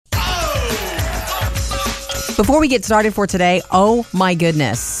Before we get started for today, oh my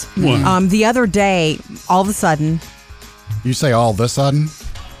goodness. What? The other day, all of a sudden. You say all of a sudden?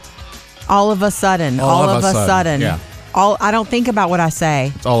 All of a sudden. Yeah. I don't think about what I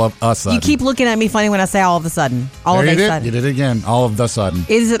say. It's all of a sudden. You keep looking at me funny when I say all of a sudden. All there of you a did. sudden. You did it again. All of the sudden.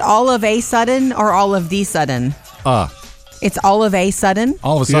 Is it all of a sudden or all of the sudden? It's all of a sudden.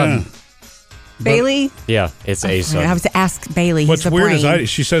 All of a sudden. Yeah. Bailey? Yeah, it's a I sudden. have to ask Bailey. What's He's the weird brain. is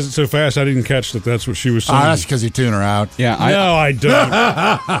she says it so fast I didn't catch that's what she was saying. That's because you tune her out. Yeah, No, I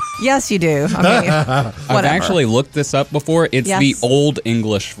don't. Yes, you do. I mean, I've whatever. actually looked this up before. It's Yes. the Old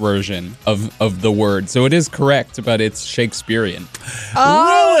English version of the word. So it is correct, but it's Shakespearean.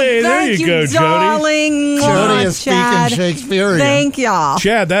 Oh, Really? There thank you go, Jody. darling. Jody is Chad. speaking Shakespearean. Thank y'all.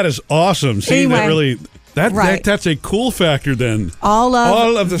 Chad, that is awesome. See, Anyway. that really Right. that's a cool factor then. All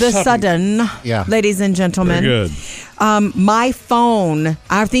of the the sudden, Yeah. ladies and gentlemen. Very good. My phone,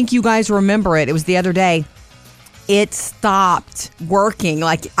 I think you guys remember it. It was the other day. It stopped working.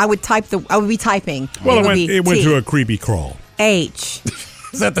 Like I would be typing. Well, would it be went T, to a creepy crawl. H.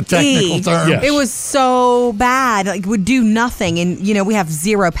 Is that the technical E. term? Yes. It was so bad. Like, would do nothing. And, we have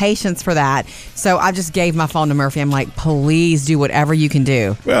zero patience for that. So I just gave my phone to Murphy. I'm like, please do whatever you can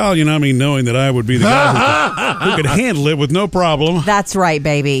do. Well, knowing that I would be the guy who could handle it with no problem. That's right,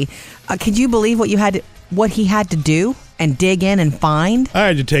 baby. Could you believe what he had to do and dig in and find? I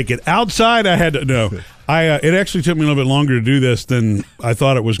had to take it outside. I had to it actually took me a little bit longer to do this than I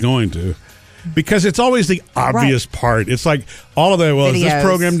thought it was going to. Because it's always the obvious part. It's like all of that, is this Videos.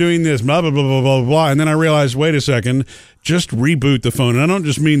 program doing this, blah, blah, blah, blah, blah, blah. And then I realized, wait a second, just reboot the phone. And I don't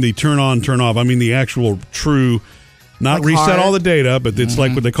just mean the turn on, turn off. I mean the actual true, not Like reset hard? all the data, but it's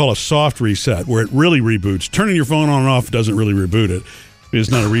like what they call a soft reset, where it really reboots. Turning your phone on and off doesn't really reboot it. It's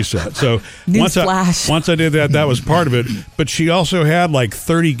not a reset. So once I did that was part of it. But she also had like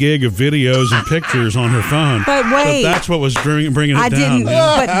 30 gig of videos and pictures on her phone. But wait. So that's what was bringing it I down. didn't,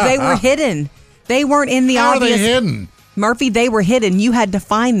 but they were hidden. They weren't in the How are obvious. they hidden? Murphy, they were hidden. You had to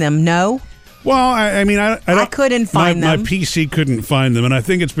find them. No? Well, I mean, I don't, couldn't find my them. PC couldn't find them, and I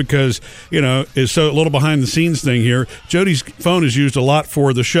think it's because it's so a little behind the scenes thing here. Jody's phone is used a lot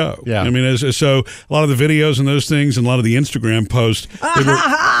for the show. Yeah, I mean, so a lot of the videos and those things, and a lot of the Instagram posts, they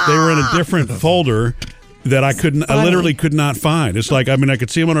were in a different folder that I literally could not find. It's like, I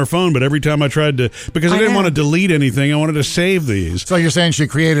could see them on her phone, but every time I tried to, because I didn't want to delete anything, I wanted to save these. So you're saying she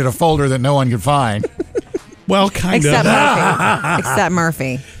created a folder that no one could find? Well, kind Except of. Murphy. Except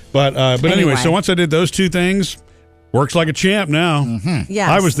Murphy. But anyway, Anyway. so once I did those two things, works like a champ now. Yes.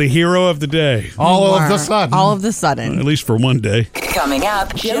 I was the hero of the day, All of the sudden. All of the sudden. at least for one day. Coming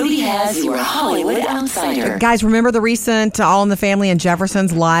up, Jody has your Hollywood Outsider. Guys, remember the recent All in the Family and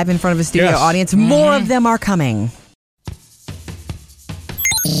Jeffersons live in front of a studio Yes. audience? More of them are coming.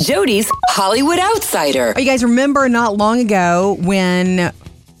 Jody's Hollywood Outsider. You guys remember not long ago when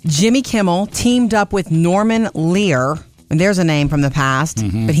Jimmy Kimmel teamed up with Norman Lear? And there's a name from the past,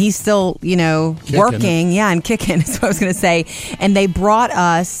 but he's still, working. Yeah, and kicking is what I was going to say. And they brought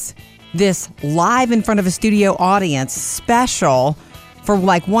us this live in front of a studio audience special for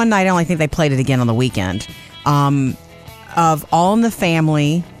like one night. I only think they played it again on the weekend. Of All in the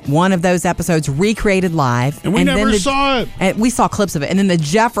Family, one of those episodes recreated live. And we never saw it. And we saw clips of it. And then the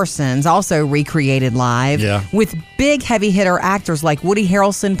Jeffersons also recreated live with big heavy hitter actors like Woody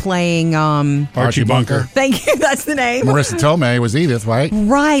Harrelson playing Archie Bunker. Thank you, that's the name. Marissa Tomei was Edith, right?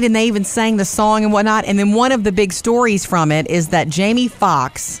 Right, and they even sang the song and whatnot. And then one of the big stories from it is that Jamie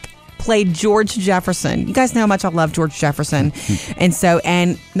Foxx played George Jefferson. You guys know how much I love George Jefferson.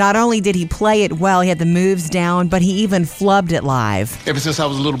 and not only did he play it well, he had the moves down, but he even flubbed it live. Ever since I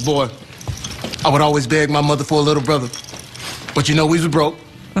was a little boy, I would always beg my mother for a little brother. But we was broke,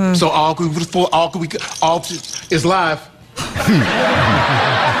 so all is live.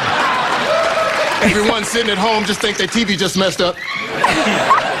 Everyone sitting at home just think their TV just messed up. To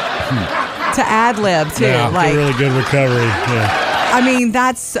ad-lib, too. Yeah, a really good recovery. Yeah. I mean,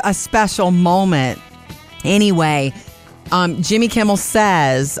 that's a special moment. Anyway, Jimmy Kimmel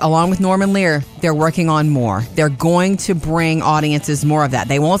says, along with Norman Lear, they're working on more. They're going to bring audiences more of that.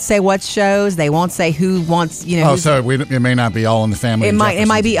 They won't say what shows. They won't say who wants, So it may not be All in the Family. It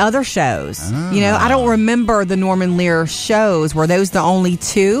might be other shows. I don't remember the Norman Lear shows. Were those the only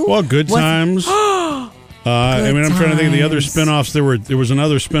two? Well, Good Times. I'm trying to think of the other spinoffs. There was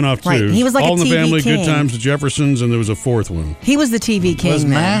another spinoff too. Right. He was like All a in the TV Family, king. Good Times, The Jeffersons, and there was a fourth one. He was the TV king. Was then.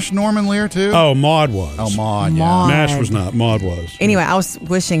 MASH Norman Lear too? Oh, Maude was. Oh, Maude. Maude. MASH was not. Maude was. Anyway, I was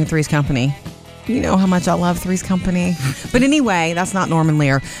wishing Three's Company. You know how much I love Three's Company. But anyway, that's not Norman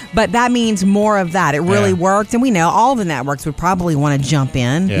Lear. But that means more of that. It really worked. And we know all the networks would probably want to jump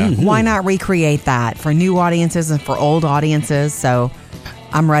in. Yeah. Why not recreate that for new audiences and for old audiences? So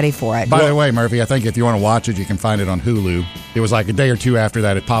I'm ready for it. By the way, Murphy, I think if you want to watch it, you can find it on Hulu. It was like a day or two after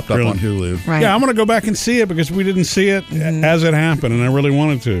that, it popped up on Hulu. Right. Yeah, I'm going to go back and see it because we didn't see it as it happened, and I really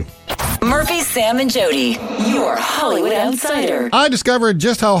wanted to. Murphy, Sam, and Jody, your Hollywood Outsider. I discovered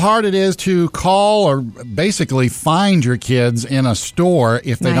just how hard it is to call or basically find your kids in a store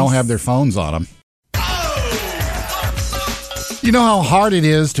if they don't have their phones on them. You know how hard it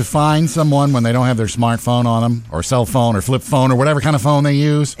is to find someone when they don't have their smartphone on them, or cell phone, or flip phone, or whatever kind of phone they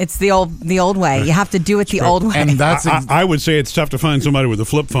use? It's the old way. You have to do it the old way. And that's I would say it's tough to find somebody with a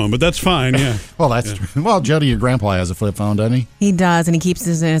flip phone, but that's fine, yeah. well, that's true. Well, Jody, your grandpa has a flip phone, doesn't he? He does, and he keeps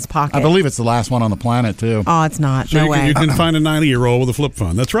it in his pocket. I believe it's the last one on the planet, too. Oh, it's not. So No you way. can find a 90-year-old with a flip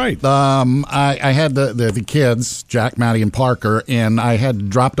phone. That's right. I had the kids, Jack, Maddie, and Parker, and I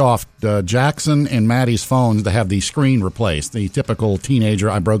had dropped off Jackson and Maddie's phones to have the screen replaced. The typical teenager,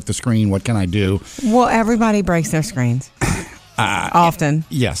 I broke the screen, what can I do? Well, everybody breaks their screens. Often.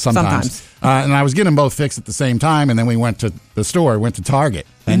 Yeah, sometimes. And I was getting them both fixed at the same time, and then we went to the store, went to Target.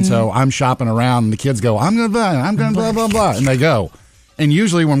 And so I'm shopping around, and the kids go, I'm going to buy it, I'm going to blah, blah, blah. And they go. And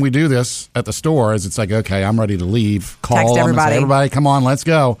usually when we do this at the stores, it's like, okay, I'm ready to leave. Call Text them and say, everybody. everybody, come on, let's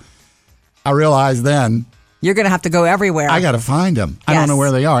go. I realized then, You're going to have to go everywhere. I got to find them. I don't know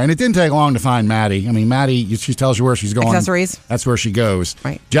where they are. And it didn't take long to find Maddie. I mean, Maddie, she tells you where she's going. Accessories. That's where she goes.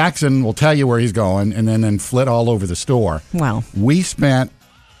 Right. Jackson will tell you where he's going and then flit all over the store. Well. We spent,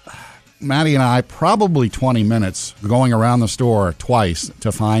 Maddie and I, probably 20 minutes going around the store twice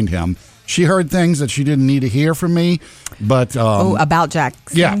to find him. She heard things that she didn't need to hear from me, but... about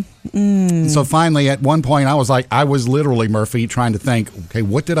Jackson? Yeah. So finally, at one point, I was literally, Murphy, trying to think, okay,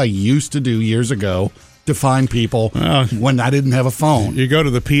 what did I used to do years ago to find people when I didn't have a phone? You go to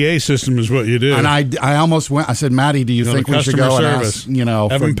the PA system is what you do. And I almost went, I said, Maddie, do you think we should go and ask,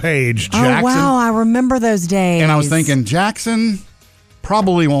 Evan Page. Jackson? Oh, wow, I remember those days. And I was thinking, Jackson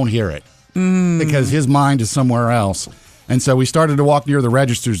probably won't hear it because his mind is somewhere else. And so we started to walk near the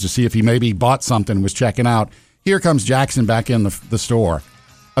registers to see if he maybe bought something and was checking out. Here comes Jackson back in the store.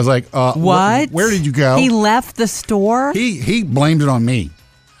 I was like, what? Where did you go? He left the store? He blamed it on me.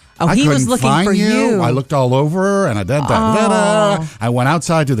 Oh, I he was couldn't looking find for you. I looked all over and I went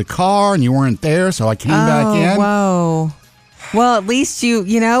outside to the car and you weren't there, so I came back in. Whoa. Well, at least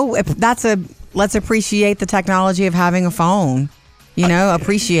let's appreciate the technology of having a phone.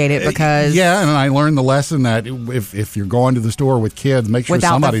 Appreciate it because... Yeah, and I learned the lesson that if you're going to the store with kids, make sure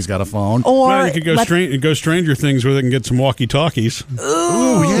somebody's got a phone. Or you could go Stranger Things where they can get some walkie-talkies.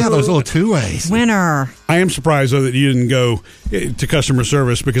 Ooh, yeah, those little two-ways. Winner. I am surprised, though, that you didn't go to customer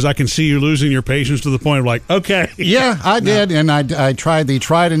service because I can see you losing your patience to the point of like, okay. Yeah, I did, and I tried the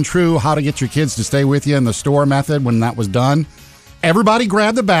tried and true how to get your kids to stay with you in the store method when that was done. Everybody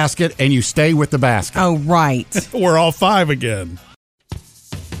grab the basket, and you stay with the basket. Oh, right. We're all five again.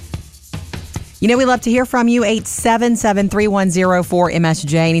 We love to hear from you,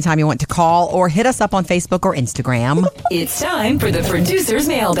 877-310-4MSJ, anytime you want to call or hit us up on Facebook or Instagram. It's time for the producer's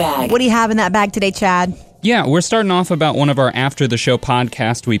mailbag. What do you have in that bag today, Chad? Yeah, we're starting off about one of our After the Show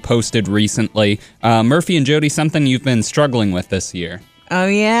podcast we posted recently. Murphy and Jody, something you've been struggling with this year. Oh,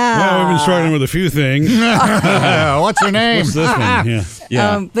 yeah. Well, we've been struggling with a few things. What's your name? What's this one?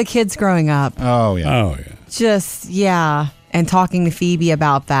 Yeah. The kids growing up. Oh, yeah. Oh, yeah. Just, yeah. And talking to Phoebe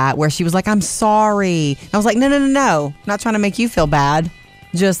about that, where she was like, I'm sorry. And I was like, no. I'm not trying to make you feel bad.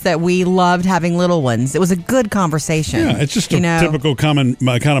 Just that we loved having little ones. It was a good conversation. Yeah, it's just a typical common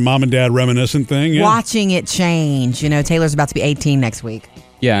kind of mom and dad reminiscent thing. Yeah. Watching it change. Taylor's about to be 18 next week.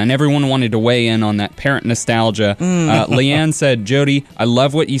 Yeah, and everyone wanted to weigh in on that parent nostalgia. Leanne said, Jody, I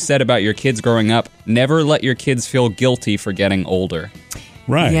love what you said about your kids growing up. Never let your kids feel guilty for getting older.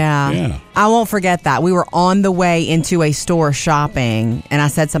 Right. Yeah. I won't forget that. We were on the way into a store shopping, and I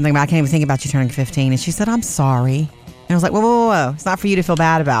said something about, I can't even think about you turning 15. And she said, I'm sorry. And I was like, whoa. It's not for you to feel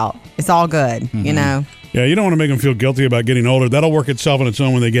bad about. It's all good, Yeah, you don't want to make them feel guilty about getting older. That'll work itself on its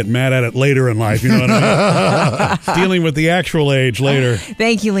own when they get mad at it later in life. You know what I mean? Dealing with the actual age later.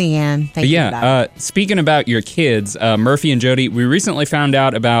 Thank you, Leanne. Thank you for that. Speaking about your kids, Murphy and Jody, we recently found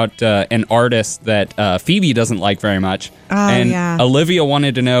out about an artist that Phoebe doesn't like very much. Olivia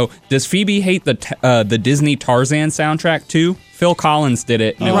wanted to know, does Phoebe hate the Disney Tarzan soundtrack too? Phil Collins did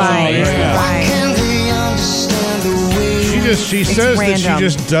it, and it was amazing. Right. She She says that she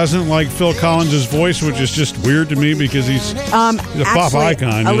just doesn't like Phil Collins' voice, which is just weird to me because he's a pop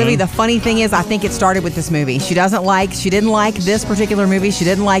icon. Olivia, the funny thing is, I think it started with this movie. She didn't like this particular movie. She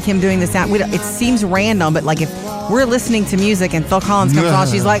didn't like him doing the sound. It seems random, but like if we're listening to music and Phil Collins comes on,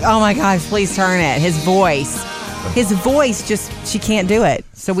 she's like, oh my gosh, please turn it. His voice just, she can't do it.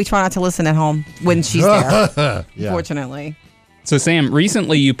 So we try not to listen at home when she's there, fortunately. So, Sam,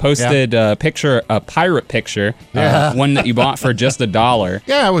 recently you posted a pirate picture, one that you bought for just $1.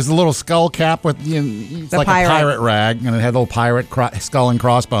 Yeah, it was a little skull cap with it's like a pirate rag, and it had a little pirate skull and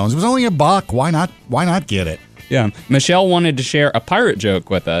crossbones. It was only $1. Why not get it? Yeah. Michelle wanted to share a pirate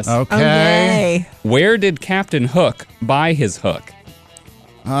joke with us. Okay. Where did Captain Hook buy his hook?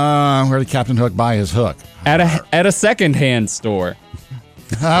 Where did Captain Hook buy his hook? At a secondhand store.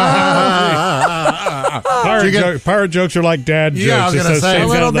 Pirate jokes are like dad jokes. Yeah, I was going to say. A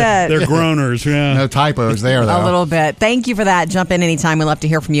little bit. They're groaners. Yeah. No typos there, though. A little bit. Thank you for that. Jump in anytime. We love to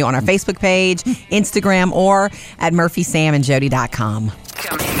hear from you on our Facebook page, Instagram, or at murphysamandjody.com.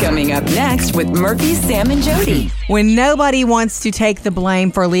 Coming up next with Murphy, Sam, and Jody. When nobody wants to take the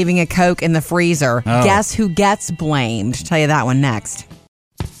blame for leaving a Coke in the freezer, guess who gets blamed? Tell you that one next.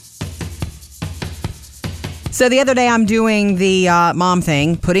 So the other day I'm doing the mom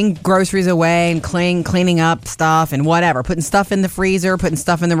thing, putting groceries away and cleaning up stuff and whatever, putting stuff in the freezer, putting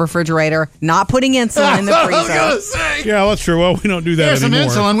stuff in the refrigerator, not putting insulin in the freezer. Yeah, that's true. Well, we don't do that There's anymore.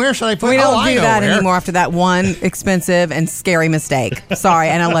 some insulin. Where should I put it? We don't do that anymore after that one expensive and scary mistake. Sorry,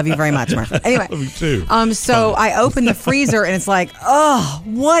 and I love you very much, Murphy. Anyway, love you too. So I open the freezer and it's like, oh,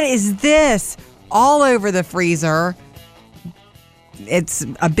 what is this? All over the freezer. It's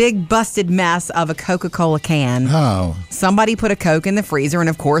a big busted mess of a Coca-Cola can. Oh. Somebody put a Coke in the freezer, and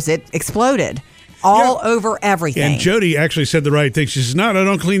of course, it exploded all over everything. And Jody actually said the right thing. She says, no,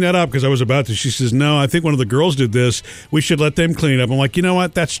 don't clean that up, because I was about to. She says, no, I think one of the girls did this. We should let them clean it up. I'm like, you know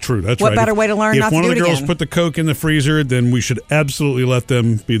what? That's true. That's right. What better way to learn not to do it again? If one of the girls put the Coke in the freezer, then we should absolutely let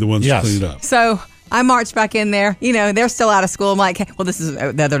them be the ones to clean it up. So I marched back in there. You know, they're still out of school. I'm like, well, this is,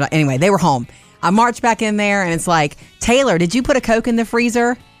 they're not, anyway, they were home. I marched back in there, and it's like, Taylor, did you put a Coke in the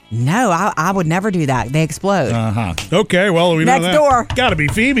freezer? No, I would never do that. They explode. Okay, well, we know that. Next door. Got to be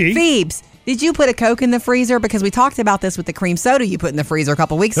Phoebe. Phoebes, did you put a Coke in the freezer? Because we talked about this with the cream soda you put in the freezer a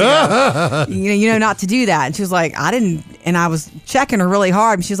couple weeks ago. you know, not to do that. And she was like, I didn't. And I was checking her really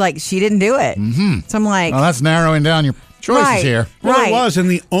hard, and she's like, she didn't do it. Mm-hmm. So I'm like, well, that's narrowing down your choices here. Well, it was,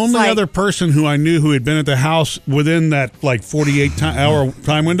 and the only other person who I knew who had been at the house within that like 48-hour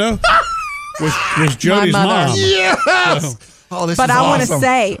time window was Jody's mom. Yes. Oh, this is I awesome. want to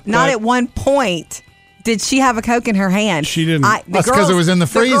say, not at one point did she have a Coke in her hand. She didn't. That's because it was in the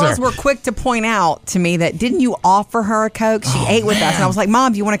freezer. The girls were quick to point out to me that, didn't you offer her a Coke? She ate with us. And I was like,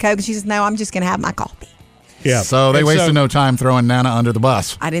 Mom, do you want a Coke? And she says, no, I'm just going to have my coffee. Yeah. So they wasted no time throwing Nana under the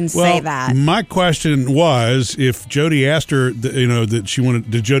bus. I didn't say that. My question was, if Jody asked her, that she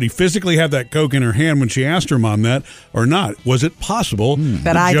wanted, did Jody physically have that Coke in her hand when she asked her mom that, or not? Was it possible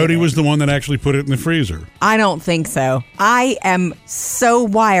that Jody was the one that actually put it in the freezer? I don't think so. I am so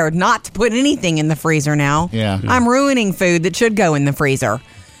wired not to put anything in the freezer now. Yeah. I'm ruining food that should go in the freezer.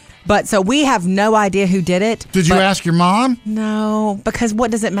 But so we have no idea who did it. Did you ask your mom? No, because what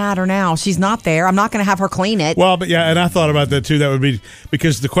does it matter now? She's not there. I'm not going to have her clean it. Well, but yeah, and I thought about that too. That would be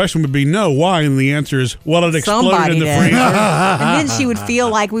because the question would be no, why? And the answer is, well, it exploded Somebody in the did. freezer. And then she would feel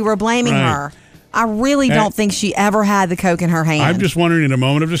like we were blaming her. I really don't think she ever had the Coke in her hand. I'm just wondering, in a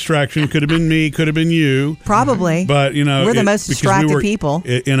moment of distraction, could have been me, could have been you. Probably. But, you know, we're the most distracted people.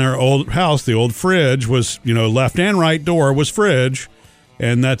 In our old house, the old fridge was, left and right door was fridge.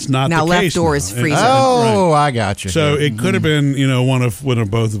 And that's not now the left case. door is freezer. Oh, right. I got you. So it could have been, one of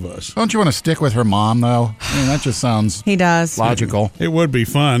both of us. Don't you want to stick with her mom, though? I mean, that just sounds he does logical. It would be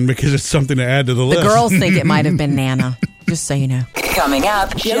fun because it's something to add to the list. The girls think it might have been Nana, just so you know. Coming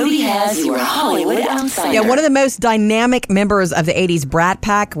up, Jody has your Hollywood Outsider. Yeah, one of the most dynamic members of the 80s Brat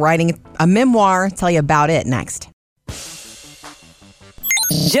Pack writing a memoir. Tell you about it next.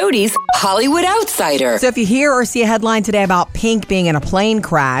 Jody's Hollywood Outsider. So if you hear or see a headline today about Pink being in a plane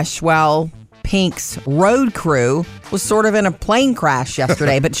crash, well, Pink's road crew was sort of in a plane crash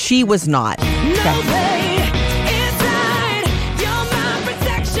yesterday, but she was not.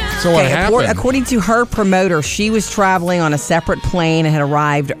 So what happened? According to her promoter, she was traveling on a separate plane and had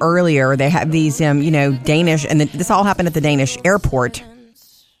arrived earlier. They have these, Danish, and this all happened at the Danish airport.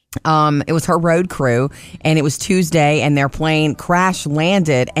 It was her road crew, and it was Tuesday, and their plane crash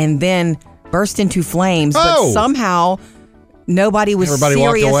landed and then burst into flames. But somehow nobody was Everybody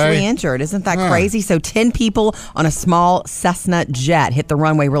walked away? seriously injured. Isn't that crazy? So 10 people on a small Cessna jet hit the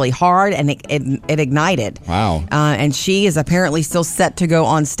runway really hard, and it ignited. Wow. And she is apparently still set to go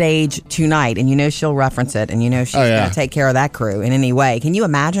on stage tonight, and she'll reference it, and she's going to take care of that crew in any way. Can you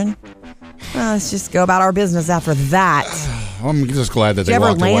imagine? Let's just go about our business after that. I'm just glad that Did they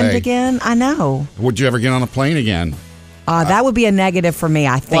walked away. you ever land again? I know. Would you ever get on a plane again? That would be a negative for me,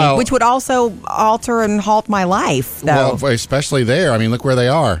 I think, which would also alter and halt my life, though. Well, especially there. I mean, look where they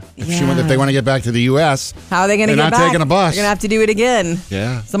are. If they want to get back to the U.S., how are they going to get back? They're not taking a bus. They're going to have to do it again.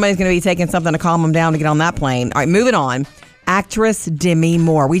 Yeah. Somebody's going to be taking something to calm them down to get on that plane. All right, moving on. Actress Demi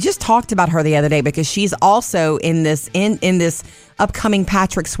Moore. We just talked about her the other day because she's also in this upcoming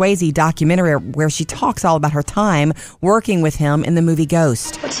Patrick Swayze documentary where she talks all about her time working with him in the movie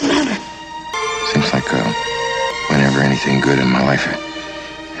Ghost. What's the matter? Seems like whenever anything good in my life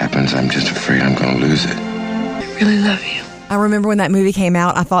happens, I'm just afraid I'm going to lose it. I really love you. I remember when that movie came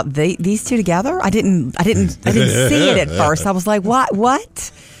out, I thought these two together? I didn't see it at first. I was like, what?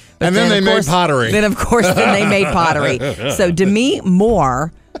 But and then they made pottery. Then they made pottery. So Demi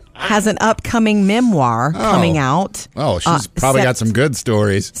Moore has an upcoming memoir coming out. Oh, she's probably got some good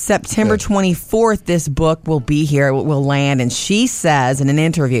stories. September 24th, this book will be here. It will land. And she says in an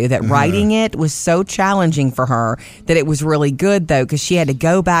interview that writing it was so challenging for her that it was really good, though, because she had to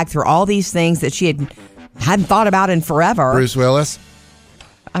go back through all these things that she hadn't thought about in forever. Bruce Willis?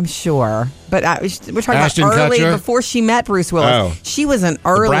 I'm sure. But we're talking Ashton about early, Kutcher? Before she met Bruce Willis. Oh. She was an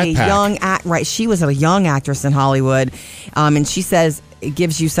early, young right. She was a young actress in Hollywood. And she says it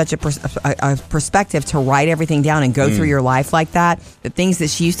gives you such a perspective to write everything down and go through your life like that. The things that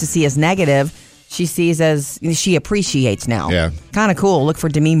she used to see as negative, she sees as she appreciates now. Yeah. Kind of cool. Look for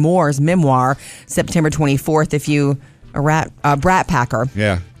Demi Moore's memoir, September 24th, if you a Brat Packer.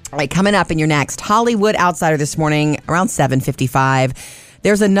 Yeah. All right, coming up in your next Hollywood Outsider this morning around 7:55.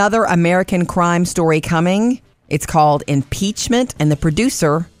 There's another American crime story coming. It's called Impeachment, and the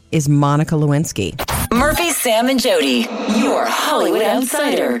producer is Monica Lewinsky. Murphy, Sam, and Jody, your Hollywood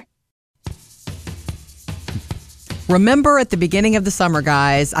Outsider. Remember at the beginning of the summer,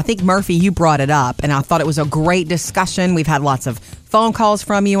 guys, I think, Murphy, you brought it up, and I thought it was a great discussion. We've had lots of phone calls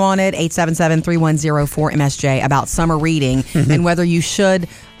from you on it, 877-310-4MSJ, about summer reading and whether you should,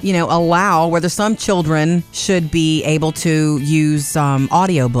 allow, whether some children should be able to use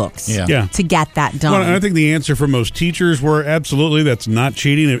audiobooks to get that done. Well, I think the answer for most teachers were absolutely, that's not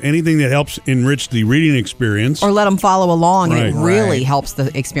cheating. If anything that helps enrich the reading experience. Or let them follow along. Right. It really helps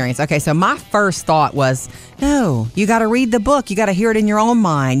the experience. Okay, so my first thought was, no, you got to read the book. You got to hear it in your own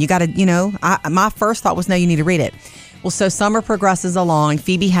mind. You got to, my first thought was, no, you need to read it. Well, so summer progresses along.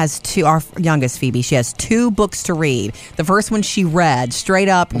 Phoebe has our youngest Phoebe, she has 2 books to read. The first one she read, straight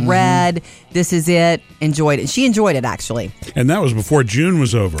up read, this is it, enjoyed it. She enjoyed it, actually. And that was before June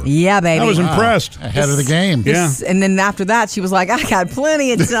was over. Yeah, baby. I was impressed. Ahead of the game. And then after that, she was like, I got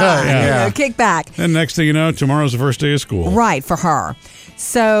plenty of time. Kick back. And next thing you know, tomorrow's the first day of school. Right, for her.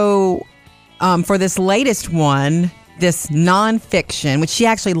 So for this latest one, this nonfiction, which she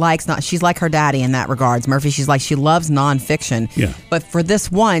actually likes, she's like her daddy in that regards, Murphy. She loves nonfiction. Yeah. But for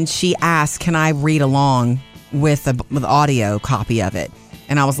this one, she asked, can I read along with the audio copy of it?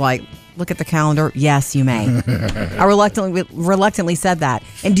 And I was like, look at the calendar. Yes, you may. I reluctantly said that.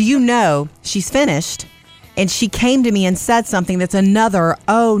 And do you know, she's finished, and she came to me and said something that's another,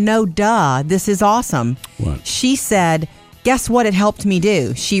 oh, no, duh, this is awesome. What? She said, guess what it helped me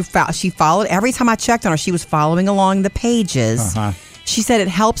do? She followed, every time I checked on her, she was following along the pages. She said it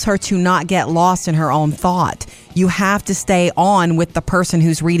helps her to not get lost in her own thought. You have to stay on with the person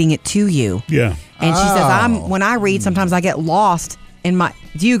who's reading it to you. Yeah. And she says, when I read, sometimes I get lost in my...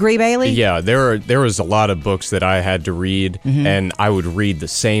 Do you agree, Bailey? Yeah, there was a lot of books that I had to read, and I would read the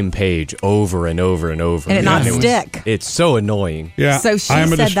same page over and over and over. And it not stick. It's so annoying. Yeah. So she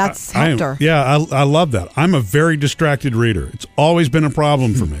said that's helped her. Yeah, I love that. I'm a very distracted reader. It's always been a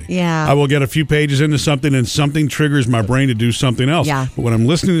problem for me. Yeah. I will get a few pages into something and something triggers my brain to do something else. Yeah. But when I'm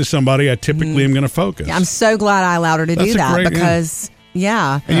listening to somebody, I typically am going to focus. Yeah, I'm so glad I allowed her to do that because...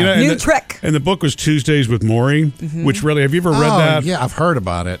 Yeah. New trick. And the book was Tuesdays with Maury, which really, have you ever read that? Yeah, I've heard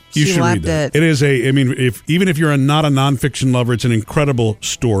about it. You She should read loved that. it. It is even if you're not a nonfiction lover, it's an incredible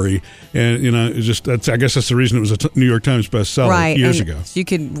story. And, I guess that's the reason it was a New York Times bestseller years ago. So you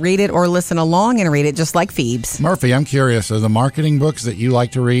could read it or listen along and read it just like Phoebe's. Murphy, I'm curious, are the marketing books that you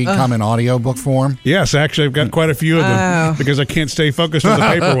like to read come in audiobook form? Yes, actually, I've got quite a few of them because I can't stay focused on the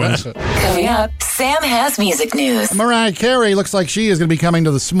paper ones. Coming up, Sam has music news. Mariah Carey looks like she is going to be coming to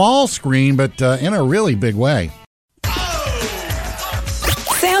the small screen, but in a really big way.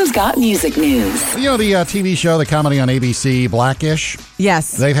 Sam Sam's got music news. You know the TV show, the comedy on ABC, Blackish?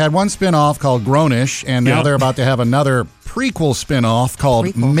 Yes. They've had one spinoff called Grownish, and now they're about to have another prequel spinoff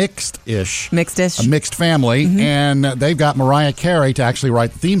called Mixed-ish. Mixed-ish. A Mixed Family, and they've got Mariah Carey to actually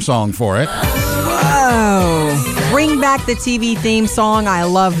write the theme song for it. Oh, bring back the TV theme song. I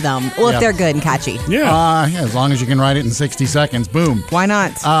love them. Well, if they're good and catchy. Yeah. As long as you can write it in 60 seconds, boom. Why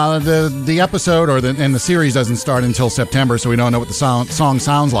not? The episode and the series doesn't start until September, so we don't know what the song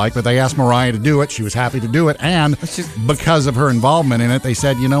sounds like, but they asked Mariah to do it. She was happy to do it, and because of her involvement in it, they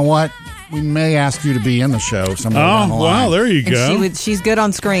said, you know what? We may ask you to be in the show somewhere down the line. Wow, there you go. And she's good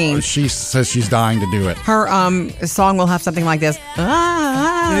on screen. She says she's dying to do it. Her song will have something like this.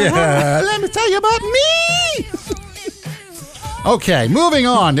 Yeah, let me tell you about me. Okay, moving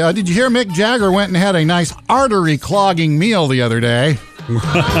on. Did you hear Mick Jagger went and had a nice artery clogging meal the other day?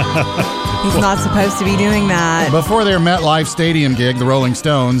 He's not supposed to be doing that. Before their MetLife Stadium gig, the Rolling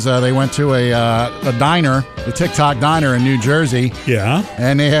Stones, they went to a diner, the TikTok Diner in New Jersey. Yeah.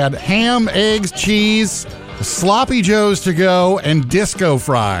 And they had ham, eggs, cheese, sloppy joes to go, and disco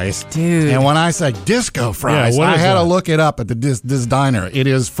fries. Dude. And when I say disco fries, what I is had to that? look it up at this diner. It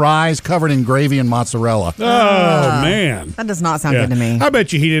is fries covered in gravy and mozzarella. Oh, man. That does not sound good to me. I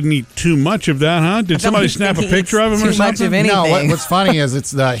bet you he didn't eat too much of that, huh? Did somebody snap a picture of him or too much something? of anything. No, what's funny is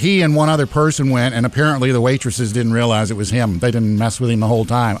it's he and one other person went, and apparently the waitresses didn't realize it was him. They didn't mess with him the whole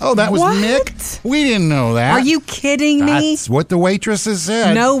time. Oh, that was What? Mick? We didn't know that. Are you kidding me? That's what the waitresses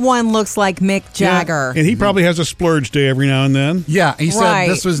said. No one looks like Mick Jagger. And he probably has a splurge day every now and then. Yeah, he said Right.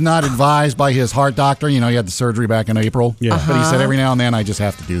 this was not advised by his heart doctor. You know, he had the surgery back in April. Yeah. But he said every now and then I just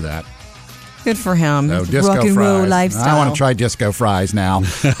have to do that. Good for him. So disco Rock and fries. roll lifestyle. I want to try disco fries now.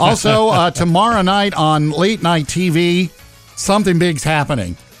 Also, tomorrow night on late night TV, something big's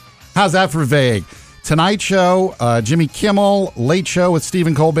happening. How's that for vague? Tonight Show, Jimmy Kimmel, Late Show with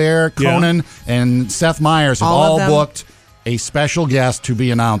Stephen Colbert, Conan, and Seth Meyers have All of all them? booked a special guest to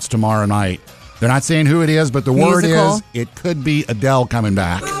be announced tomorrow night. They're not saying who it is, but the word Musical? is it could be Adele coming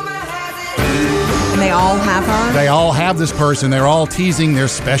back. And they all have her? They all have this person. They're all teasing their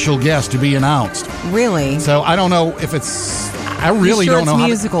special guest to be announced. Really? So I don't know if it's... I really You sure don't know it's how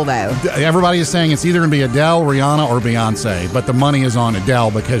musical, though. Everybody is saying it's either going to be Adele, Rihanna, or Beyonce, but the money is on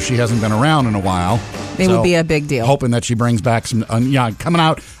Adele because she hasn't been around in a while. It would be a big deal. Hoping that she brings back some, coming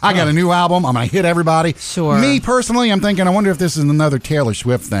out. I got a new album. I'm going to hit everybody. Sure. Me personally, I'm thinking, I wonder if this is another Taylor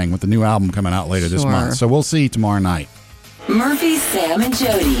Swift thing with the new album coming out later this Sure. month. So we'll see tomorrow night. Murphy, Sam, and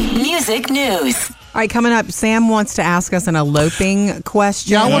Jody. Music news. All right, coming up, Sam wants to ask us an eloping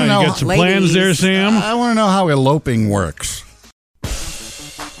question. Yeah, I want to know. You got some plans there, Sam? I want to know how eloping works.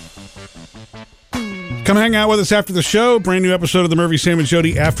 Come hang out with us after the show. Brand new episode of the Murphy, Sam, and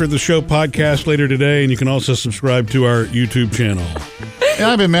Jody After the Show podcast later today, and you can also subscribe to our YouTube channel. Yeah,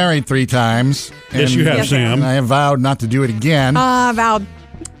 I've been married 3 times. Yes, you have, Yes, Sam. And I have vowed not to do it again. Vowed.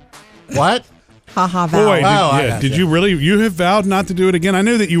 What? Haha, Oh, vowed. wait, I did gotcha. you really? You have vowed not to do it again? I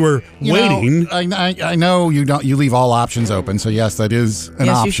knew that you were You waiting. know, I know you don't. You leave all options open. So yes, that is an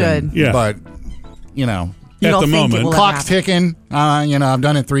Yes, option. you should. Yeah. But you know, You At don't the think it moment. will clock's ever happen. ticking. You know, I've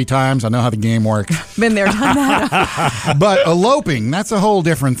done it 3 times. I know how the game works. Been there, done that. But eloping, that's a whole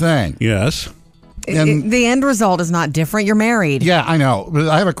different thing. Yes. The end result is not different. You're married. Yeah, I know. But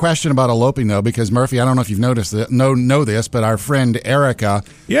I have a question about eloping though, because Murphy, I don't know if you've noticed that. Know this, but our friend Erica.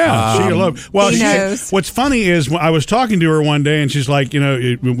 Yeah, she eloped. Well, he knows. what's funny is I was talking to her one day, and she's like,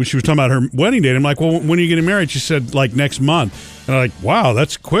 when she was talking about her wedding date, I'm like, well, when are you getting married? She said, like, next month. And I'm like, wow,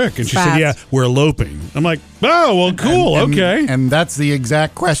 that's quick. And she Fast. said, yeah, we're eloping. I'm like, oh, well, cool, okay. And that's the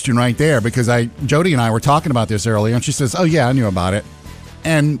exact question right there, because Jody and I were talking about this earlier, and she says, "Oh yeah, I knew about it."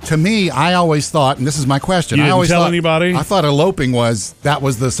 And to me, I always thought, and this is my question, You I didn't always tell thought, anybody? I thought eloping was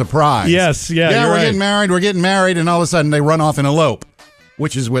the surprise. Yes, yeah, yeah, you're we're right. getting married, and all of a sudden they run off and elope,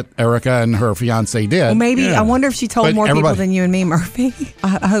 which is what Erica and her fiance did. Well, maybe. Yeah. I wonder if she told But more people everybody- than you and me, Murphy.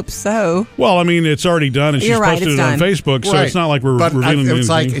 I hope so. Well, I mean, it's already done, and she's You're right, posted it's it on done. Facebook, so Right. it's not like we're But revealing it's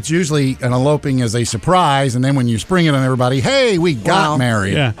like anything. it's usually an eloping is a surprise, and then when you spring it on everybody, hey, we got Wow.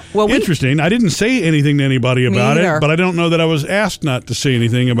 married. Yeah. Well, Interesting. I didn't say anything to anybody about it, either. but I don't know that I was asked not to say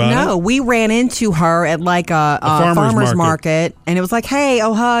anything about it. No, we ran into her at like a farmer's market, and it was like, hey,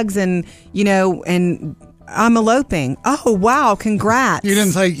 hugs, and and I'm eloping. Oh, wow, congrats. You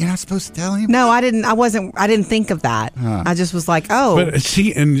didn't say you're not supposed to tell him. No, I didn't. I didn't think of that. I just was like, oh. But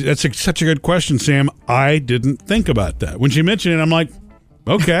see, and that's such a good question, Sam. I didn't think about that. When she mentioned it, I'm like,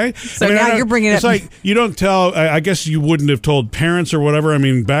 okay. So now you're bringing it's it- like you don't tell. I guess you wouldn't have told parents or whatever. I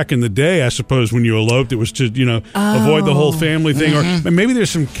mean, back in the day, I suppose when you eloped, it was to avoid the whole family thing, or maybe there's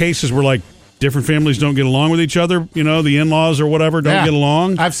some cases where like different families don't get along with each other. You know, the in-laws or whatever don't get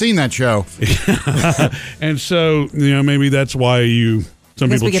along. I've seen that show. And so, maybe that's why some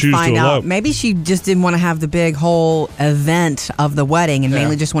people we could choose find to out. elope. Maybe she just didn't want to have the big whole event of the wedding and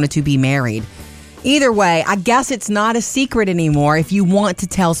mainly just wanted to be married. Either way, I guess it's not a secret anymore if you want to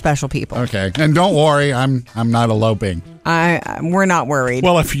tell special people. Okay, and don't worry, I'm not eloping. We're not worried.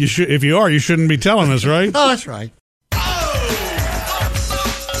 Well, if you are, you shouldn't be telling us, right? Oh, that's right.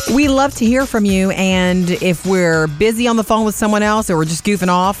 We love to hear from you, and if we're busy on the phone with someone else or we're just goofing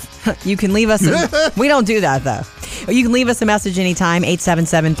off, you can leave us we don't do that, though. You can leave us a message anytime,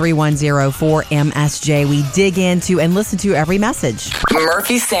 877-310-4MSJ. We dig into and listen to every message.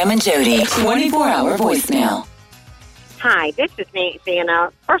 Murphy, Sam, and Jody, 24-hour voicemail. Hi, this is Nancy, and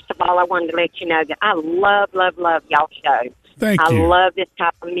first of all, I wanted to let you know that I love y'all show. Thank I you. love this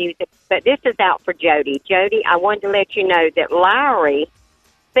type of music, but this is out for Jody. Jody, I wanted to let you know that Lowry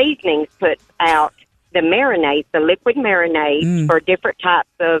Seasonings puts out the marinades, the liquid marinades for different types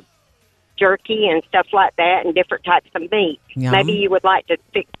of jerky and stuff like that, and different types of meat. Yum. Maybe you would like to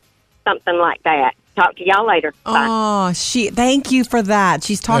fix something like that. Talk to y'all later. Bye. Oh, thank you for that.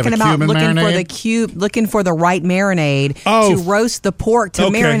 She's talking about Cuban looking for the right marinade to roast the pork, to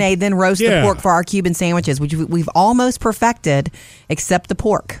marinate, then roast the pork for our Cuban sandwiches, which we've almost perfected, except the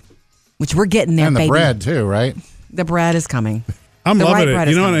pork, which we're getting there, And the baby. bread, too, right? The bread is coming. I'm The loving right bread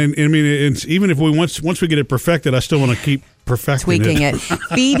it. is You know, coming. and I mean, it's even if once we get it perfected, I still want to keep perfecting Tweaking it.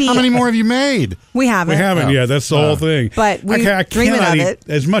 Phoebe, How many more have you made? we haven't. We haven't yet. That's the whole thing. But we're I dreaming cannot of eat it.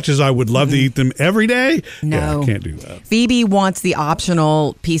 as much as I would love to eat them every day. No. Yeah, I can't do that. Phoebe wants the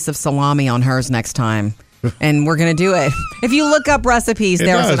optional piece of salami on hers next time. And we're going to do it. If you look up recipes, It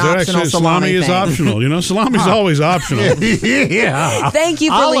there's does. an optional Salami is thing. optional. You know, salami's always optional. Yeah. Thank you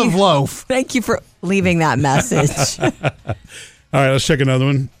for Olive loaf. Thank you for leaving that message. All right, let's check another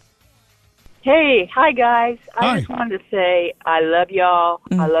one. Hey, hi guys. Hi. I just wanted to say I love y'all.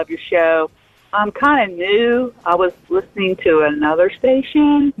 I love your show. I'm kind of new. I was listening to another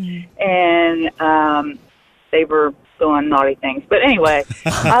station, and they were doing naughty things. But anyway,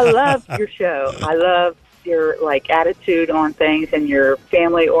 I love your show. I love your attitude on things and your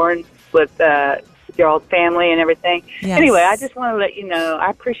family with your old family and everything. Yes. Anyway, I just want to let you know I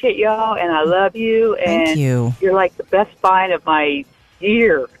appreciate y'all and I love you. And Thank you. You're like the best find of my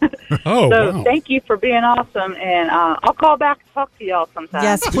year. Oh, So wow. thank you for being awesome, and I'll call back and talk to y'all sometime.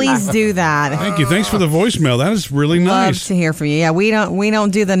 Yes, please do that. Thank you. Thanks for the voicemail. That is really Love nice. to hear from you. Yeah, we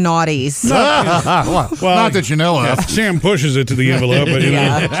don't do the naughties. Well, not that you know of. Sam pushes it to the envelope, but you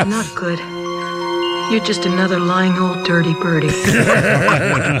know. You're not good. You're just another lying old dirty birdie.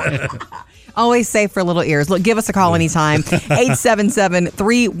 Always safe for little ears. Look, give us a call anytime.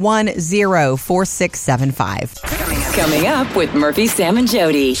 877-310-4675. Coming up with Murphy, Sam, and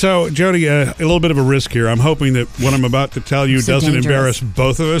Jody. So, Jody, a little bit of a risk here. I'm hoping that what I'm about to tell you So doesn't dangerous. embarrass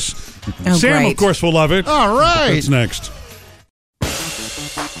both of us. Oh, Sam, great. of course, will love it. All right. What's next?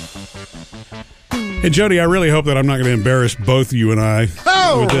 Hey, Jody, I really hope that I'm not going to embarrass both you and I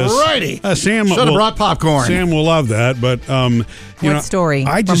Oh, with this. righty. Sam Should have will- brought popcorn. Sam will love that, but you What know, story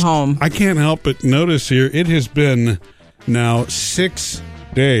I from just, home? I can't help but notice here. It has been now 6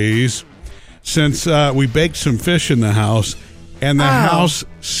 days since we baked some fish in the house, and the house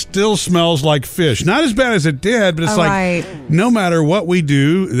still smells like fish. Not as bad as it did, but it's like right. no matter what we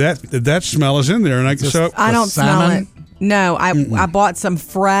do, that smell is in there. And I don't smell salmon? it. No, I bought some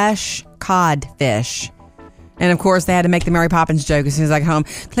fresh codfish. And of course, they had to make the Mary Poppins joke as soon as I got home.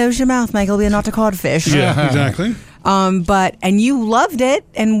 Close your mouth, Michael. We're not a codfish. yeah, exactly. And you loved it,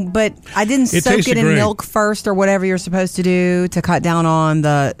 but I didn't It soak tasted it in great. milk first or whatever you're supposed to do to cut down on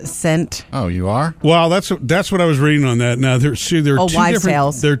the scent. Oh, you are? Well, that's what I was reading on that. Now, there are two wives' different.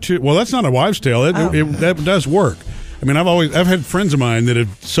 tales. There are two. Well, that's not a wives' tale. That does work. I mean, I've had friends of mine that have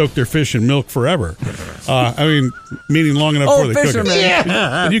soaked their fish in milk forever. Meaning long enough before they cook fishermen. it.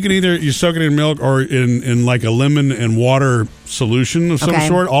 Yeah. And you can either you soak it in milk or in like a lemon and water solution of some Okay.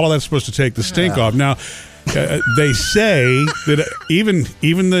 sort. All of that's supposed to take the stink off. Now, they say that even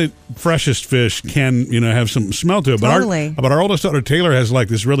the freshest fish can have some smell to it. But Totally. our oldest daughter Taylor has like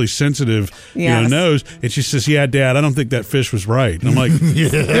this really sensitive Yes. nose, and she says, "Yeah, Dad, I don't think that fish was right." And I'm like,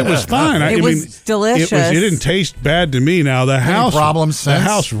 "It was fine. It was delicious. It didn't taste bad to me." Now the house problems the since?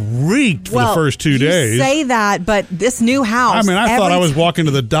 house reeked for the first 2 days. You say that, but this new house. I mean, I thought I was walking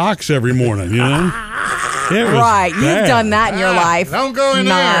to the docks every morning. It was right. bad. You've done that in your life. Don't go in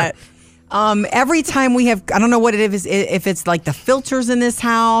there. Every time we have, I don't know what it is, if it's like the filters in this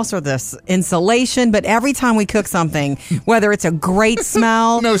house or this insulation, but every time we cook something, whether it's a great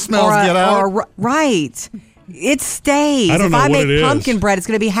smell, No smells get out. right, It stays. I don't if know I what make it is. pumpkin bread, it's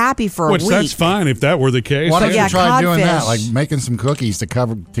going to be happy for a week. That's fine if that were the case. Why don't yeah, you try doing that? codfish. Like making some cookies to get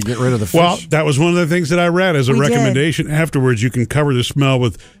rid of the fish. Well, that was one of the things that I read as a We did. recommendation. Afterwards, you can cover the smell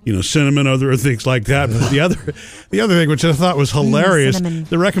with cinnamon, other things like that. But the other thing, which I thought was hilarious, cinnamon.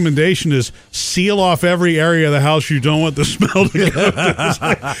 the recommendation is seal off every area of the house you don't want the smell to go to. It's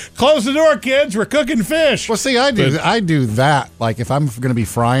like, close the door, kids. We're cooking fish. Well, see, I do that. Like if I'm going to be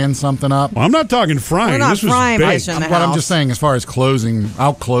frying something up. Well, I'm not talking frying. We're not this was frying baked. fish in the But I'm house. just saying, as far as closing,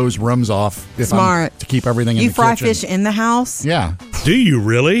 I'll close rooms off if Smart. to keep everything in You the fry kitchen. fish in the house? Yeah. Do you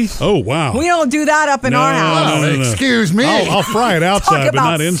really? Oh, wow. We don't do that up in our house. No. Excuse me. I'll fry it outside, but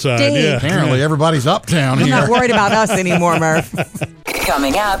about not inside. steak. Yeah. Apparently, everybody's uptown I'm here. not worried about us anymore, Murph.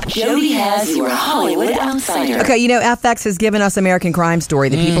 Coming up, Jody has your Hollywood Outsider. Okay, FX has given us American Crime Story,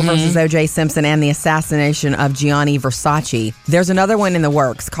 The People versus O.J. Simpson, and the assassination of Gianni Versace. There's another one in the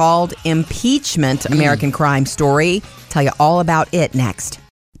works called Impeachment, American Crime Story. Tell you all about it next.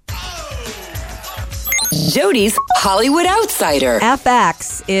 Jody's Hollywood Outsider.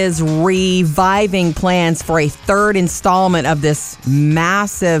 FX is reviving plans for a third installment of this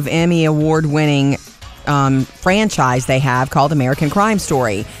massive Emmy Award-winning franchise they have called American Crime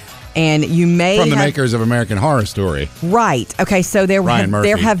Story. And you may From the have, makers of American Horror Story. right. Okay, so there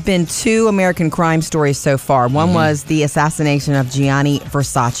Murphy. have been 2 American Crime Stories so far. One was the assassination of Gianni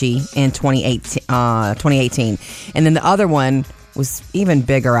Versace in 2018. And then the other one was even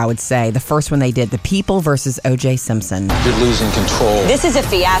bigger, I would say. The first one they did, The People versus O.J. Simpson. You're losing control. This is a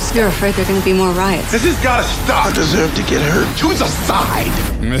fiasco. You're afraid there are going to be more riots. This has got to stop. I deserve to get hurt. Choose a side.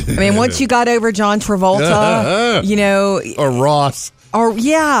 I mean, once you got over John Travolta, Or Ross. or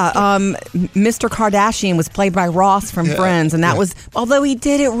Mr. Kardashian was played by Ross from Friends, and that was, although he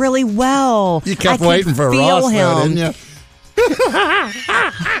did it really well. You kept I could waiting for feel Ross, though, him. didn't you?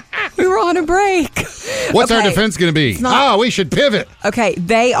 We were on a break. What's our Okay. defense going to be? not- We should pivot. Okay,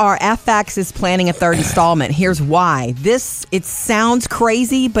 FX is planning a third installment. Here's why. It sounds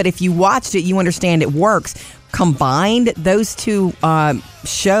crazy, but if you watched it, you understand it works. Combined, those 2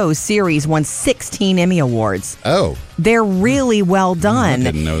 series won 16 Emmy Awards. Oh. They're really well done. I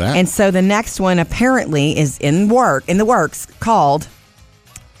didn't know that. And so the next one apparently is in the works, called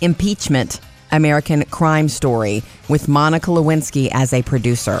Impeachment, American Crime Story, with Monica Lewinsky as a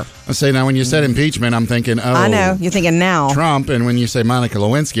producer. I say now when you said impeachment, I'm thinking, I know, you're thinking now. Trump, and when you say Monica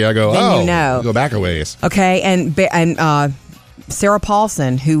Lewinsky, I go, Then you know. go back a ways. Okay, and Sarah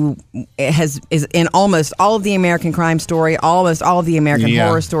Paulson, who is in almost all of the American Crime Story, almost all of the American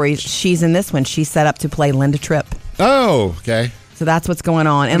Horror Stories, she's in this one. She's set up to play Linda Tripp. Oh, okay. So that's what's going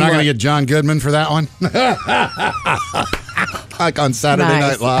on. We're not going to get John Goodman for that one? Like on Saturday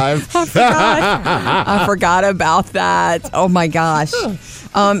Nice. Night Live. I forgot about that. Oh my gosh.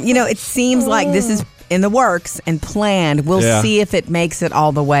 It seems like this is in the works and planned. We'll see if it makes it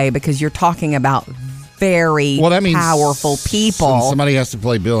all the way, because you're talking about very powerful people. Somebody has to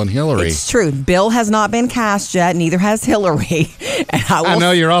play Bill and Hillary. It's true. Bill has not been cast yet. Neither has Hillary. And I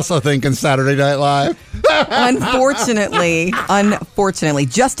know you're also thinking Saturday Night Live. Unfortunately,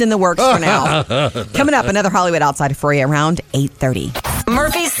 just in the works for now. Coming up, another Hollywood Outsider for you around 8:30.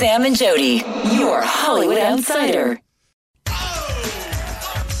 Murphy, Sam, and Jody, your Hollywood Outsider. All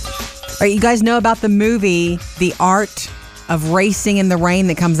right, you guys know about the movie The Art of Racing in the Rain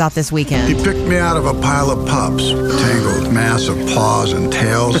that comes out this He weekend? picked me out of a pile of pups, tangled mass of paws and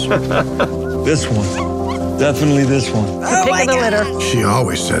tails. This one. Definitely this one. Oh my God. She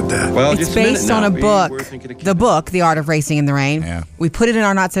always said that. Well, It's based on a book, the book, The Art of Racing in the Rain. Yeah. We put it in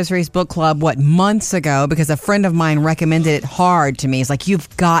our Not So Serious book club, months ago, because a friend of mine recommended it hard to me. He's like, you've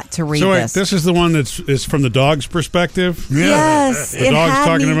got to read So wait, this. this is the one is from the dog's perspective? Yes. The dog's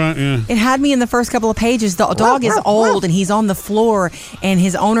talking about? Yeah. It had me in the first couple of pages. The dog is old and he's on the floor, and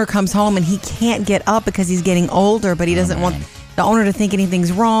his owner comes home and he can't get up because he's getting older, but he doesn't want the owner to think anything's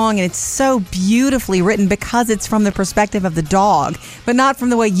wrong. And it's so beautifully written because it's from the perspective of the dog, but not from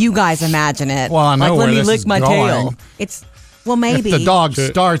the way you guys imagine it. Well, I know like, where let me this lick is my going. tail. It's, well, maybe. If the dog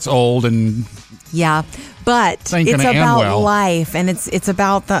starts old and... Yeah, but ain't it's gonna end about well. life, and it's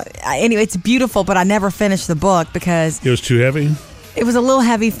about the... Anyway, it's beautiful, but I never finished the book because... It was too heavy? It was a little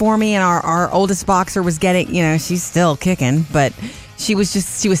heavy for me, and our oldest boxer was getting, she's still kicking, but she was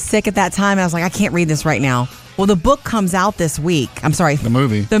sick at that time, and I was like, I can't read this right now. Well, the book comes out this week. I'm sorry. The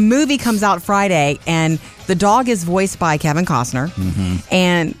movie. The movie comes out Friday, and the dog is voiced by Kevin Costner,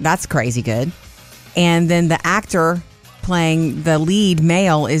 and that's crazy good. And then the actor playing the lead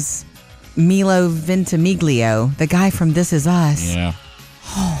male is Milo Ventimiglia, the guy from This Is Us. Yeah.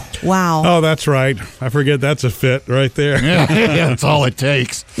 Wow. Oh, that's right. I forget that's a fit right there. Yeah, that's all it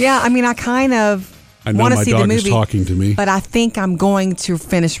takes. Yeah, I mean, I kind of I know want to my see dog the is movie. talking to me. But I think I'm going to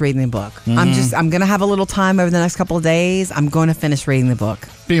finish reading the book. Mm-hmm. I'm going to have a little time over the next couple of days. I'm going to finish reading the book.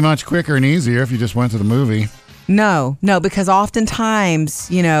 Be much quicker and easier if you just went to the movie. No, because oftentimes,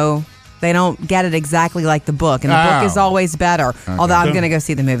 they don't get it exactly like the book, and the book is always better. Although I'm going to go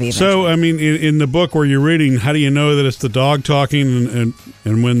see the movie eventually. So, I mean, in the book where you're reading, how do you know that it's the dog talking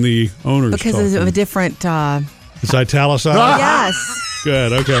and when the owner's because talking? of a different. It's italicized? Yes.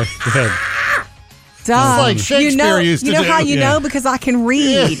 Good, okay. Go ahead. Duh. It's like Shakespeare used to You know do. how you know? Because I can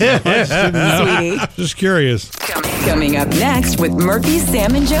read, sweetie. Just curious. Coming up next with Murphy,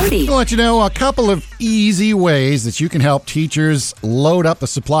 Sam, and Jody. I'll let you know a couple of easy ways that you can help teachers load up the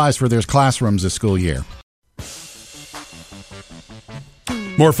supplies for their classrooms this school year.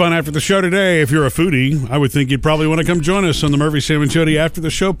 More fun after the show today. If you're a foodie, I would think you'd probably want to come join us on the Murphy, Sam, and Jody After the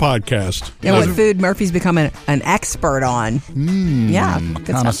Show podcast. Yeah, what food Murphy's become an expert on. Yeah, good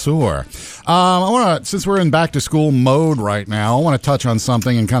stuff. Connoisseur. I want to, since we're in back to school mode right now, I want to touch on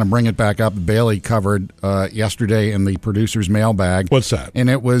something and kind of bring it back up. Bailey covered yesterday in the producer's mailbag. What's that? And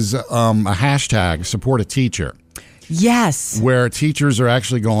it was a hashtag, support a teacher. Yes. Where teachers are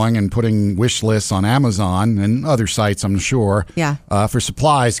actually going and putting wish lists on Amazon and other sites, I'm sure, Yeah. For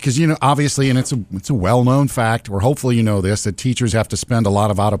supplies. Because, obviously, and it's a well-known fact, or hopefully you know this, that teachers have to spend a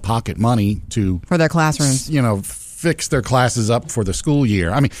lot of out-of-pocket money for their classrooms. Fix their classes up for the school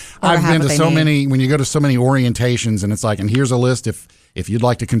year. I mean, Or I've have been what to they so need. many, when you go to so many orientations and it's like, and here's a list if you'd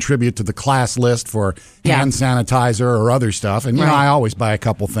like to contribute to the class list for hand sanitizer or other stuff. And, I always buy a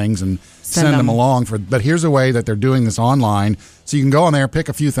couple things and send them along but here's a way that they're doing this online. So you can go on there, pick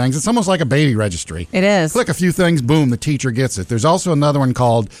a few things. It's almost like a baby registry. It is. Click a few things, boom, the teacher gets it. There's also another one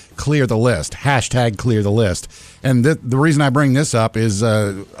called Clear the List, hashtag Clear the List. And the reason I bring this up is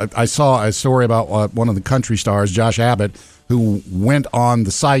I saw a story about one of the country stars, Josh Abbott, who went on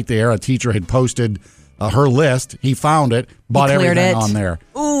the site there. A teacher had posted her list. He found it, bought everything on there.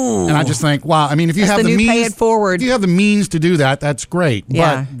 Ooh. And I just think, wow, I mean, if you That's have the the new means, pay it forward. if you have the means to do that, that's great.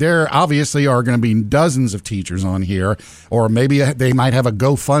 Yeah. But there obviously are going to be dozens of teachers on here, or maybe they might have a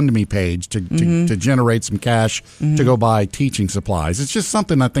GoFundMe page to generate some cash to go buy teaching supplies. It's just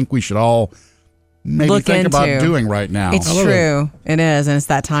something I think we should all maybe Look think about into. doing right now. It's true. It is, and it's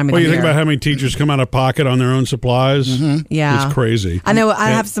that time of Well, the you year. think about how many teachers come out of pocket on their own supplies? Yeah. It's crazy. I know. I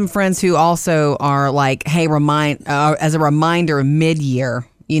have some friends who also are like, "Hey, as a reminder, mid-year."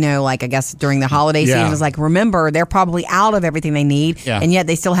 I guess during the holiday season, it's like, remember, they're probably out of everything they need, and yet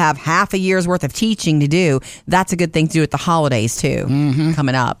they still have half a year's worth of teaching to do. That's a good thing to do at the holidays too,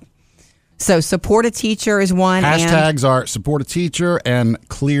 coming up. So, support a teacher is one. Hashtags are support a teacher and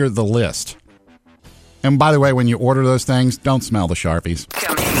clear the list. And by the way, when you order those things, don't smell the Sharpies.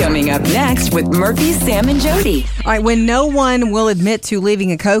 Coming up next with Murphy, Sam, and Jody. All right, when no one will admit to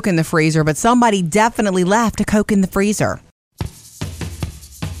leaving a Coke in the freezer, but somebody definitely left a Coke in the freezer.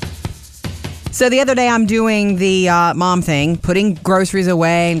 So the other day I'm doing the mom thing, putting groceries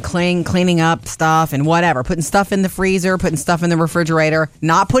away and cleaning up stuff and whatever, putting stuff in the freezer, putting stuff in the refrigerator,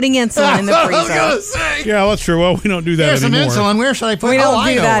 not putting insulin in the freezer. Yeah, that's true. Well, we don't do that Here's some anymore. insulin. Where should I put it? We don't I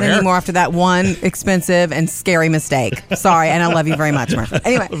do know that where. anymore after that one expensive and scary mistake. Sorry, and I love you very much, Murphy.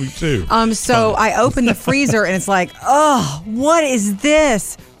 Anyway, Me too. so I open the freezer and it's like, oh, what is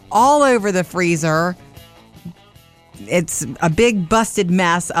this? All over the freezer. It's a big busted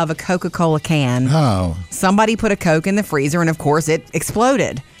mess of a Coca-Cola can. Oh. Somebody put a Coke in the freezer and of course it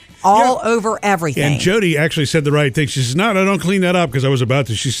exploded. All over everything. And Jody actually said the right thing. She says, no, don't clean that up because I was about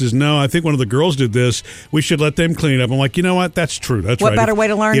to. She says, no, I think one of the girls did this. We should let them clean it up. I'm like, you know what? That's true. That's What right. better way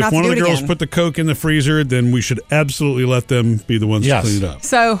to learn if not to one do of it the girls again? put the Coke in the freezer, then we should absolutely let them be the ones to clean it up.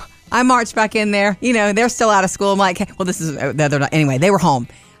 So I marched back in there. They're still out of school. I'm like, hey, well, this is, they're not. Anyway, they were home.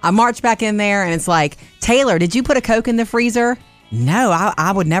 I marched back in there and it's like, Taylor, did you put a Coke in the freezer? No,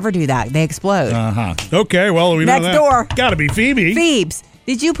 I would never do that. They explode. Okay, well, we know Next that. door. Got to be Phoebe. Phoebes,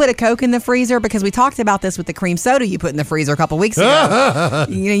 did you put a Coke in the freezer? Because we talked about this with the cream soda you put in the freezer a couple weeks ago.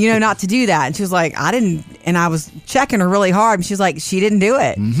 you know not to do that. And she was like, I didn't. And I was checking her really hard. And she's like, she didn't do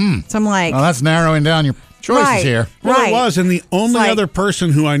it. So I'm like, Well, that's narrowing down your choices here. Well, it was. And the only other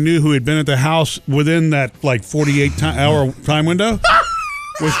person who I knew who had been at the house within that 48-hour time window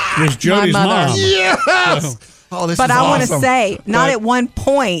was Jody's My mom. mother. Yes! Oh, this but is I want to awesome. say, not But- at one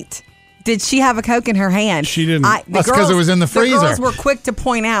point did she have a Coke in her hand. She didn't. That's 'cause it was in the freezer. The girls were quick to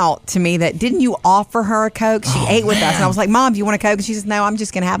point out to me that, didn't you offer her a Coke? She ate with us. And I was like, Mom, do you want a Coke? And she says, no, I'm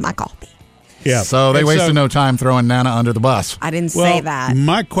just going to have my coffee. Yeah. So they And wasted no time throwing Nana under the bus. I didn't say that.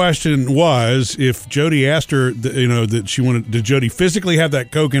 My question was, if Jody asked her, that she wanted, did Jody physically have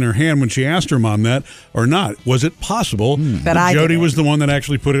that Coke in her hand when she asked her mom that, or not? Was it possible that Jody was the one that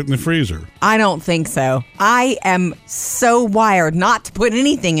actually put it in the freezer? I don't think so. I am so wired not to put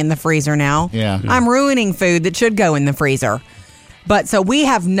anything in the freezer now. Yeah. I'm ruining food that should go in the freezer. But so we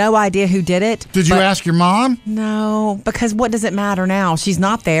have no idea who did it. Did you ask your mom? No, because what does it matter now? She's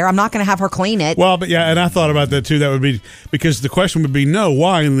not there. I'm not going to have her clean it. Well, but yeah, and I thought about that too. That would be because the question would be no,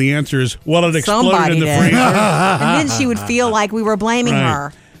 why? And the answer is, well, it exploded Somebody in the did. freezer. And then she would feel like we were blaming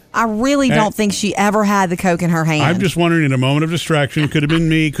her. I really don't think she ever had the Coke in her hand. I'm just wondering, in a moment of distraction, could have been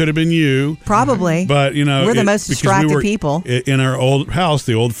me, could have been you. Probably. But, we're the most distracted people. In our old house,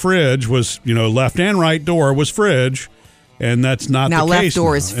 the old fridge was, left and right door was fridge. And that's not now the left case.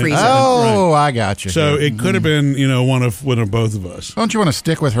 door is freezer. Oh, right. I got you. So it could have been, one of both of us. Don't you want to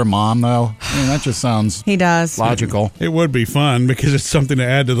stick with her mom, though? I mean, that just sounds he does logical. It would be fun because it's something to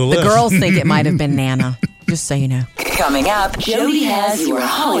add to the list. The girls think it might have been Nana, just so you know. Coming up, Jody has your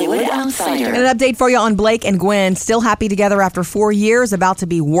Hollywood Outsider. An update for you on Blake and Gwen. Still happy together after 4 years, about to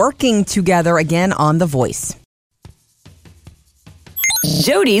be working together again on The Voice.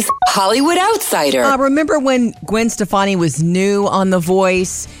 Jody's Hollywood Outsider. Remember when Gwen Stefani was new on The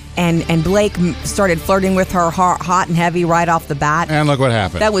Voice and Blake started flirting with her hot and heavy right off the bat? And look what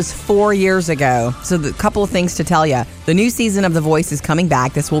happened. That was 4 years ago. So a couple of things to tell you. The new season of The Voice is coming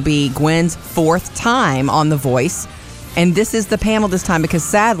back. This will be Gwen's 4th time on The Voice. And this is the panel this time because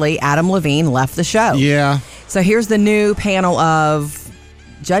sadly, Adam Levine left the show. Yeah. So here's the new panel of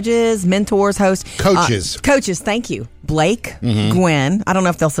judges, mentors, hosts. Coaches. Coaches, thank you. Blake, Gwen. I don't know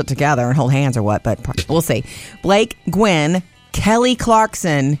if they'll sit together and hold hands or what, but we'll see. Blake, Gwen, Kelly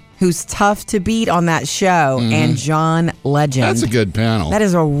Clarkson, who's tough to beat on that show, and John Legend. That's a good panel. That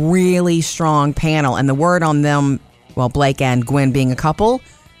is a really strong panel. And the word on them, well, Blake and Gwen being a couple,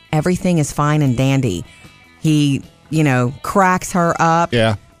 everything is fine and dandy. He, cracks her up.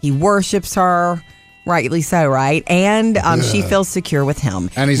 Yeah. He worships her. Rightly so, right? And she feels secure with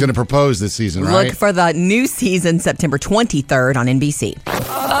him. And he's going to propose this season, right? Look for the new season September 23rd on NBC.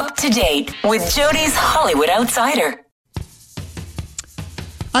 Up to date with Jody's Hollywood Outsider.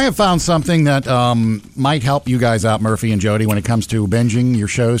 I have found something that might help you guys out, Murphy and Jody, when it comes to binging your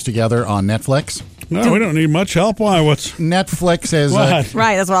shows together on Netflix. No, we don't need much help. Why? What's Netflix is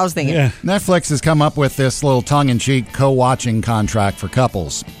right? That's what I was thinking. Yeah. Netflix has come up with this little tongue-in-cheek co-watching contract for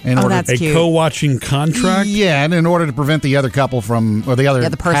couples. That's cute. Co-watching contract. Yeah, and in order to prevent the other couple from, or the other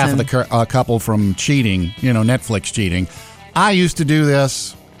person. half of the couple from cheating, Netflix cheating. I used to do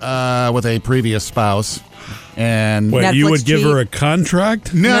this with a previous spouse. And wait, Netflix you would give cheat? her a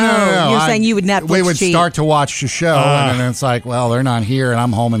contract? No. You're saying you would Netflix We would cheat. start to watch the show, and then it's like, well, they're not here, and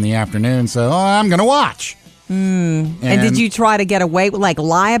I'm home in the afternoon, so I'm going to watch. And did you try to get away,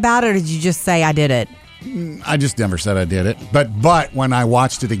 lie about it, or did you just say, I did it? I just never said I did it. But when I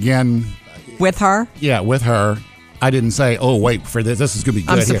watched it again. With her? Yeah, with her. I didn't say, oh, wait for this. This is going to be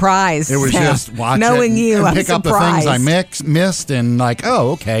good. I'm surprised. It was just watch Knowing it you, and I'm pick up surprised. the things I missed and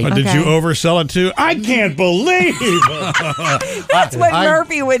okay. Did you oversell it too? I can't believe That's what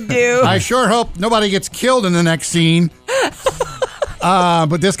Murphy would do. I sure hope nobody gets killed in the next scene.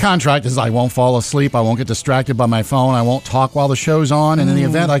 But this contract is I won't fall asleep. I won't get distracted by my phone. I won't talk while the show's on. And in the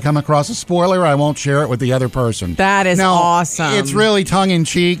event I come across a spoiler, I won't share it with the other person. That is awesome. It's really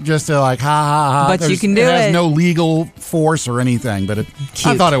tongue-in-cheek, just to ha, ha, ha. But you can do it. It has it. no legal force or anything, but I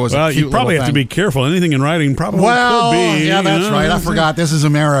thought it was a cute you probably little have to thing. be careful. Anything in writing probably Well, could be. yeah, that's right. I forgot. This is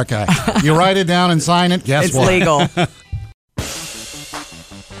America. You write it down and sign it. Guess it's what? legal.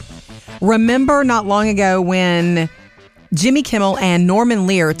 Remember not long ago when Jimmy Kimmel and Norman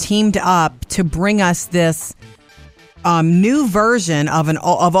Lear teamed up to bring us this new version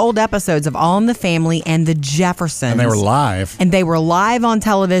of old episodes of All in the Family and the Jeffersons. And they were live. And they were live on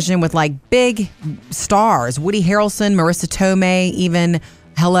television with big stars. Woody Harrelson, Marissa Tomei, even,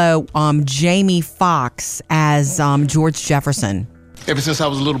 Jamie Foxx as George Jefferson. Ever since I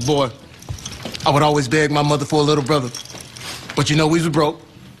was a little boy, I would always beg my mother for a little brother. But we was broke.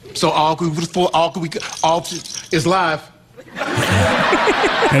 So all is live.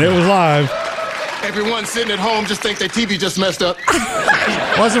 And it was live. Everyone sitting at home just think their TV just messed up.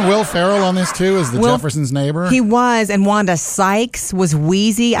 Wasn't Will Ferrell on this too as the Jeffersons' neighbor? He was, and Wanda Sykes was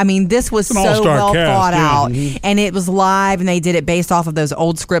Wheezy. I mean, this was It's an so all-star well cast, thought yeah. out. Mhm. And it was live, and they did it based off of those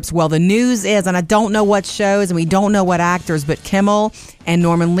old scripts. Well, the news is, and I don't know what shows, and we don't know what actors, but Kimmel and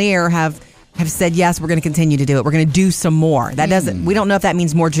Norman Lear have have said, yes, we're going to continue to do it. We're going to do some more. That doesn't, we don't know if that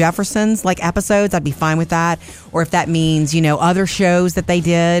means more Jeffersons like episodes. I'd be fine with that. Or if that means, other shows that they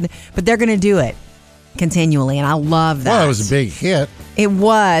did, but they're going to do it continually. And I love that. Well, it was a big hit. It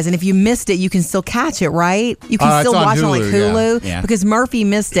was. And if you missed it, you can still catch it, right? You can still watch it on like Hulu because Murphy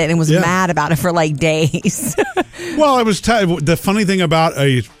missed it and was mad about it for like days. Well, it was the funny thing about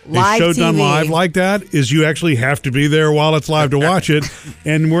a show done live like that is you actually have to be there while it's live to watch it,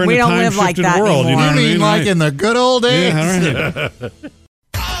 and we're in a time-shifted world. You know what I mean? Like in the good old days? Yeah, right.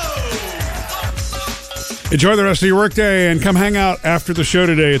 Enjoy the rest of your workday and come hang out after the show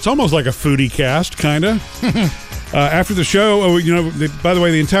today. It's almost like a foodie cast, kind of. After the show, by the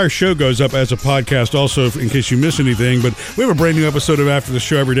way, the entire show goes up as a podcast also in case you miss anything. But we have a brand new episode of After the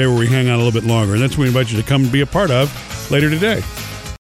Show every day where we hang out a little bit longer. And that's what we invite you to come and be a part of later today.